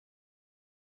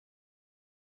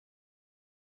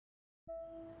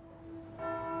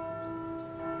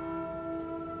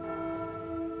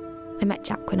I met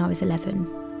Jack when I was 11.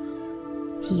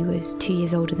 He was 2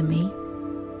 years older than me.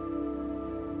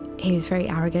 He was very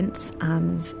arrogant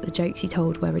and the jokes he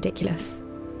told were ridiculous.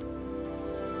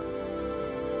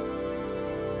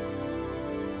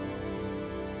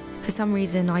 For some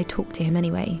reason, I talked to him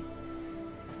anyway.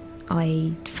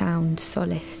 I found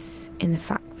solace in the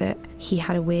fact that he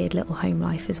had a weird little home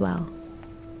life as well.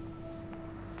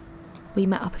 We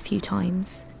met up a few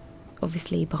times,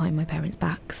 obviously behind my parents'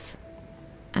 backs,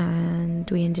 and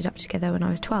we ended up together when I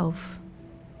was 12.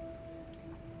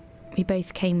 We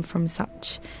both came from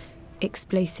such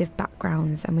explosive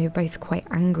backgrounds and we were both quite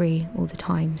angry all the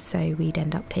time, so we'd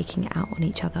end up taking it out on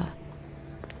each other.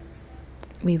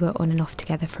 We were on and off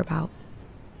together for about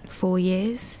 4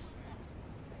 years.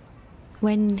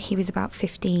 When he was about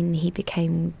 15, he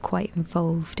became quite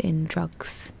involved in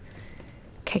drugs,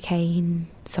 cocaine,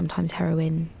 sometimes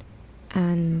heroin,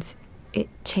 and it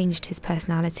changed his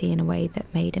personality in a way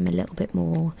that made him a little bit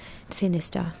more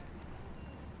sinister.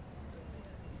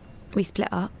 We split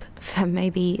up for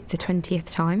maybe the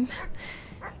 20th time.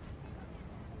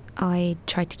 I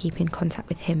tried to keep in contact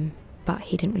with him, but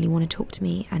he didn't really want to talk to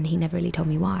me and he never really told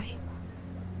me why.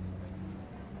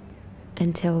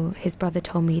 Until his brother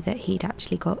told me that he'd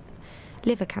actually got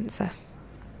liver cancer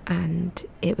and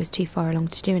it was too far along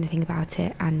to do anything about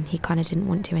it, and he kind of didn't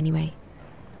want to anyway.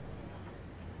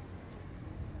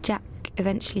 Jack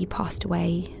eventually passed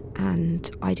away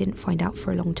and I didn't find out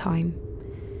for a long time.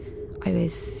 I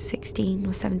was 16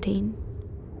 or 17.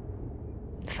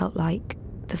 It felt like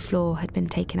the floor had been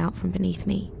taken out from beneath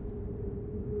me.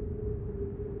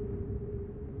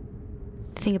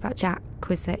 The thing about Jack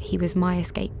was that he was my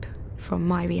escape from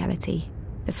my reality.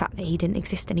 The fact that he didn't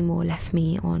exist anymore left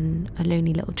me on a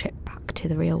lonely little trip back to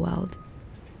the real world.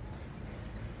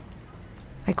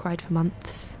 I cried for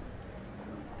months.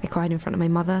 I cried in front of my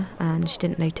mother and she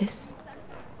didn't notice.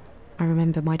 I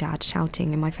remember my dad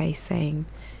shouting in my face saying,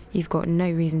 "You've got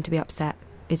no reason to be upset.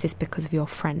 Is this because of your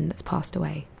friend that's passed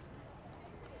away?"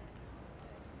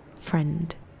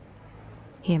 Friend.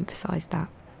 He emphasised that.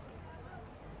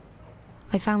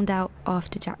 I found out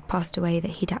after Jack passed away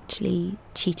that he'd actually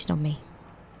cheated on me.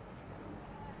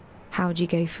 How do you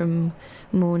go from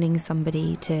mourning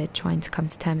somebody to trying to come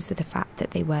to terms with the fact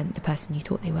that they weren't the person you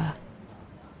thought they were?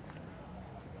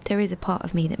 There is a part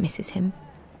of me that misses him.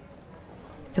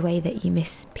 The way that you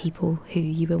miss people who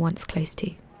you were once close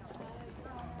to.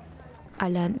 I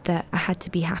learnt that I had to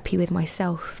be happy with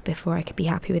myself before I could be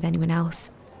happy with anyone else.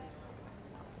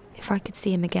 If I could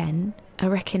see him again, I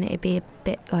reckon it'd be a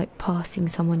bit like passing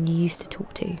someone you used to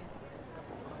talk to.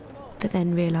 But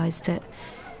then realise that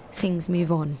things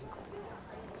move on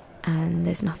and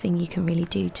there's nothing you can really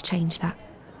do to change that.